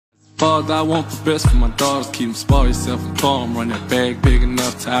Father, I want the best for my daughters. Keep them spoil yourself and calm. Run that bag big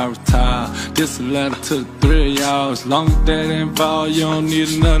enough till I retire. This a letter to the three of y'all. As long as that involved, you don't need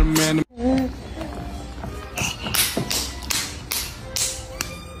another man to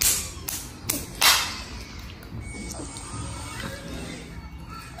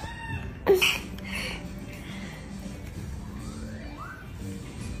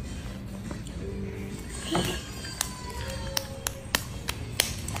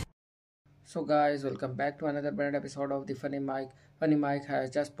So guys, welcome back to another brand episode of the Funny Mike. Funny Mike has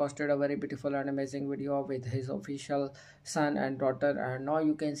just posted a very beautiful and amazing video with his official son and daughter, and now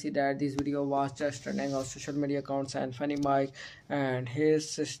you can see that this video was just trending on social media accounts, and Funny Mike and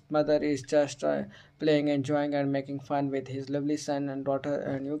his mother is just playing, enjoying and making fun with his lovely son and daughter,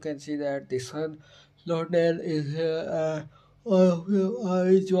 and you can see that the son daughter is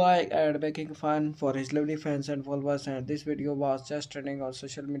enjoying and making fun for his lovely fans and followers, and this video was just trending on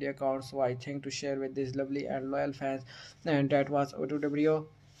social media accounts, so I think to share with these lovely and loyal fans. And that was our video.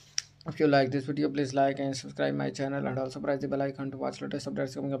 If you like this video, please like and subscribe my channel, and also press the bell icon to watch latest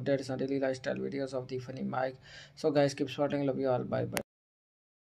updates, coming updates and daily lifestyle videos of the Funny Mike. So guys, keep supporting, love you all, bye bye.